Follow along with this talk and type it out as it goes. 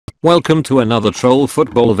Welcome to another troll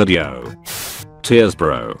football video. Tears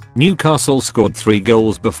bro, Newcastle scored 3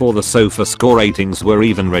 goals before the sofa score ratings were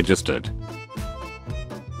even registered.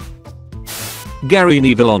 Gary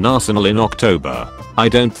Neville on Arsenal in October. I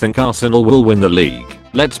don't think Arsenal will win the league,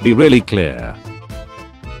 let's be really clear.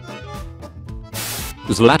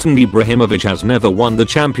 Zlatan Ibrahimovic has never won the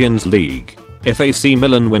Champions League. If AC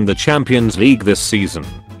Milan win the Champions League this season,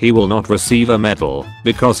 he will not receive a medal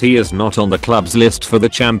because he is not on the club's list for the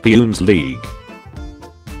Champions League.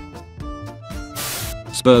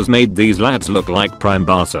 Spurs made these lads look like prime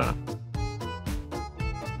Barca.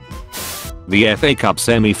 The FA Cup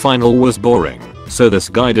semi-final was boring, so this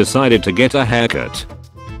guy decided to get a haircut.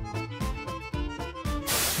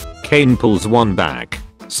 Kane pulls one back.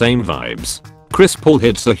 Same vibes. Chris Paul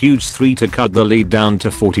hits a huge 3 to cut the lead down to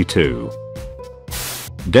 42.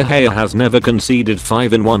 De Gea has never conceded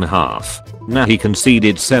 5 in one half. Now he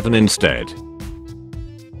conceded 7 instead.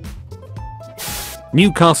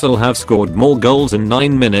 Newcastle have scored more goals in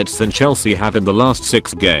 9 minutes than Chelsea have in the last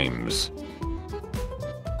 6 games.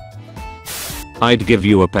 I'd give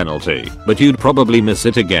you a penalty, but you'd probably miss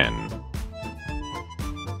it again.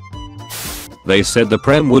 They said the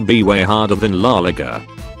Prem would be way harder than La Liga.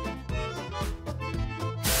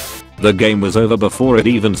 The game was over before it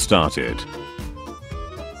even started.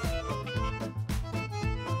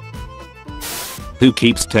 Who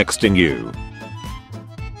keeps texting you?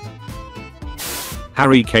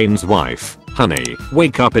 Harry Kane's wife. Honey,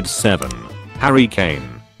 wake up, it's 7. Harry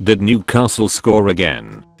Kane, did Newcastle score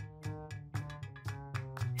again?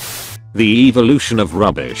 The evolution of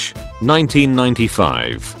rubbish.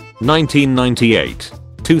 1995, 1998,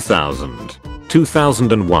 2000,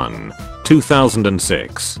 2001,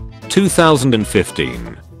 2006,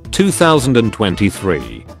 2015,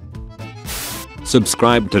 2023.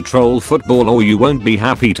 Subscribe to Troll Football or you won't be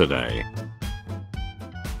happy today.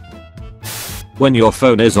 When your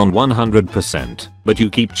phone is on 100%, but you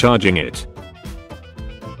keep charging it.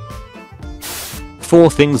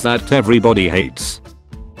 4 things that everybody hates.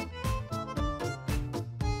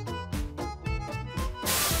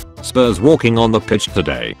 Spurs walking on the pitch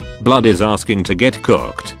today. Blood is asking to get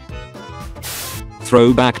cooked.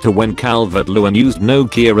 Throwback to when Calvert-Lewin used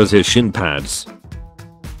Nokia as his shin pads.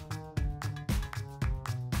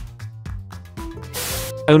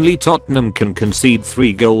 Only Tottenham can concede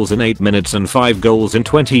 3 goals in 8 minutes and 5 goals in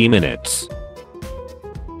 20 minutes.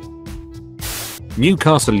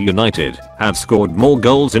 Newcastle United have scored more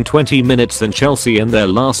goals in 20 minutes than Chelsea in their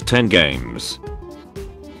last 10 games.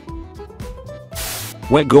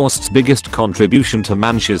 Weghorst's biggest contribution to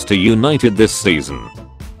Manchester United this season.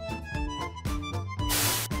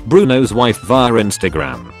 Bruno's wife via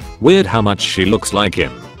Instagram. Weird how much she looks like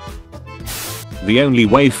him. The only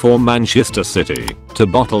way for Manchester City to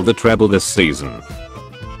bottle the treble this season.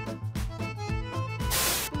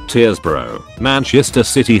 Tears bro, Manchester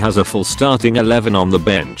City has a full starting 11 on the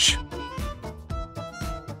bench.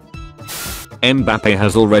 Mbappe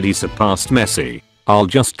has already surpassed Messi. I'll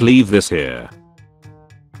just leave this here.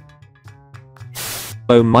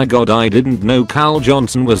 Oh my god, I didn't know Carl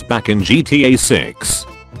Johnson was back in GTA 6.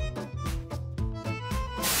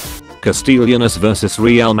 Castellanos vs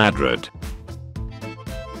Real Madrid.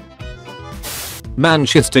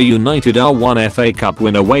 Manchester United are 1 FA Cup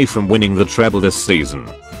win away from winning the treble this season.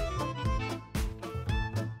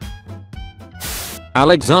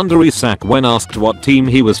 Alexander Isak when asked what team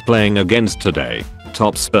he was playing against today.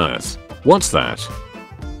 Top Spurs. What's that?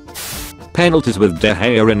 Penalties with De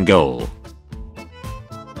Gea in goal.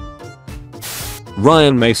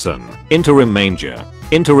 Ryan Mason, interim manager.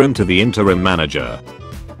 Interim to the interim manager.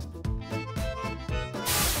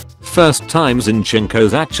 First time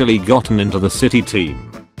Zinchenko's actually gotten into the City team.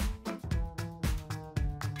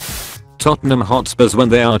 Tottenham Hotspurs when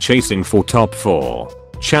they are chasing for top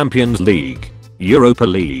 4. Champions League, Europa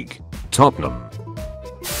League, Tottenham.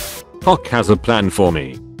 Hock has a plan for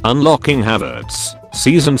me. Unlocking Havertz,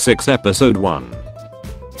 Season 6 Episode 1.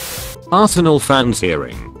 Arsenal fans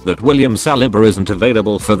hearing that William Saliba isn't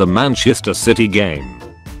available for the Manchester City game.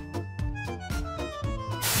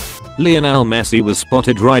 Lionel Messi was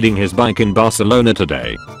spotted riding his bike in Barcelona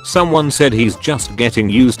today. Someone said he's just getting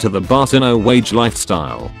used to the Barcelona wage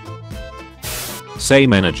lifestyle.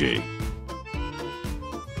 Same energy.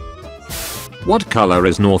 What colour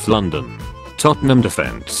is North London? Tottenham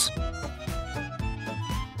defence.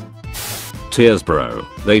 Tears bro,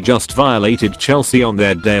 they just violated Chelsea on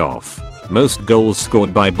their day off. Most goals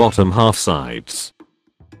scored by bottom half sides.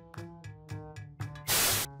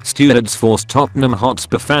 Stewards forced Tottenham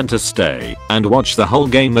Hotspur fan to stay and watch the whole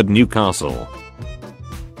game at Newcastle.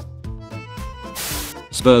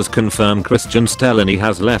 Spurs confirm Christian Stellini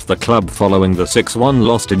has left the club following the 6-1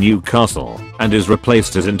 loss to Newcastle and is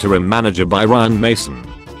replaced as interim manager by Ryan Mason.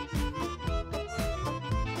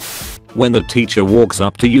 When the teacher walks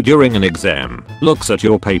up to you during an exam, looks at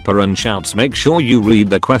your paper and shouts, make sure you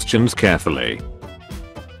read the questions carefully.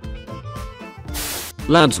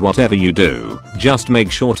 Lads, whatever you do, just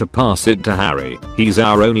make sure to pass it to Harry, he's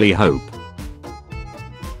our only hope.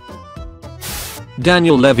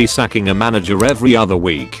 Daniel Levy sacking a manager every other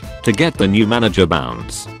week to get the new manager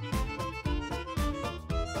bounce.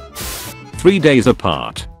 3 days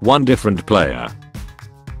apart, one different player.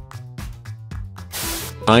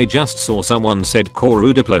 I just saw someone said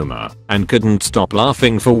Koru diploma and couldn't stop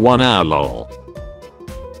laughing for 1 hour lol.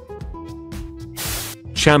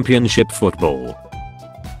 Championship football.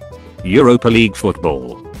 Europa League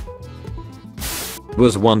football.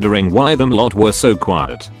 Was wondering why them lot were so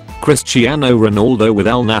quiet. Cristiano Ronaldo with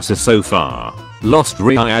Al Nassr so far. Lost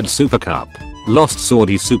Riyadh Super Cup. Lost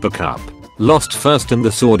Saudi Super Cup. Lost first in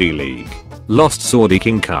the Saudi League. Lost Saudi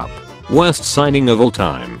King Cup. Worst signing of all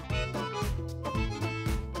time.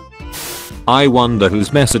 I wonder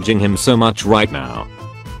who's messaging him so much right now.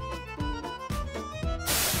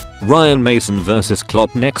 Ryan Mason vs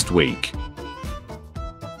Klopp next week.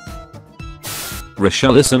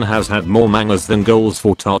 Richarlison has had more mangers than goals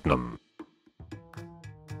for Tottenham.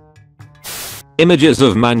 Images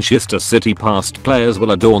of Manchester City past players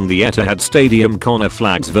will adorn the Etihad Stadium corner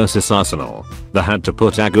flags vs Arsenal. They had to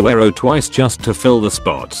put Aguero twice just to fill the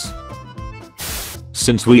spots.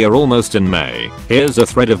 Since we are almost in May, here's a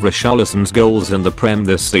thread of Richarlison's goals in the Prem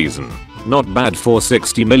this season. Not bad for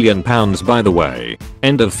 £60 million by the way.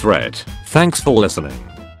 End of thread. Thanks for listening.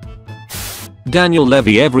 Daniel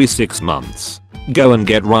Levy every 6 months. Go and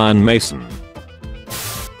get Ryan Mason.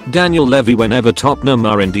 Daniel Levy whenever Tottenham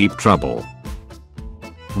are in deep trouble.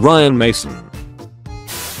 Ryan Mason.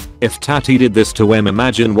 If Tati did this to him,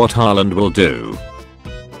 imagine what Haaland will do.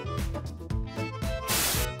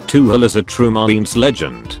 Tuchel is a true Mainz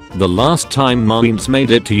legend. The last time Mainz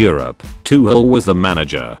made it to Europe, Tuchel was the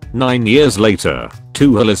manager. 9 years later,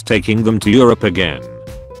 Tuchel is taking them to Europe again.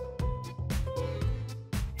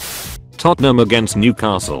 Tottenham against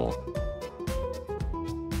Newcastle.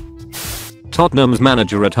 Tottenham's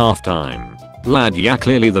manager at halftime. Lad, ya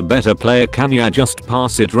clearly the better player, can ya just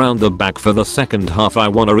pass it round the back for the second half, I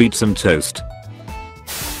wanna eat some toast.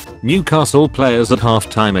 Newcastle players at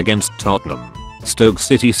halftime against Tottenham. Stoke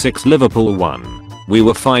City 6 Liverpool 1. We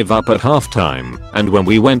were 5 up at halftime, and when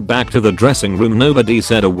we went back to the dressing room nobody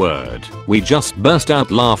said a word, we just burst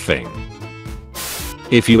out laughing.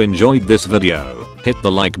 If you enjoyed this video, hit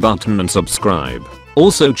the like button and subscribe.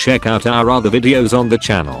 Also check out our other videos on the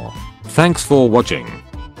channel. Thanks for watching.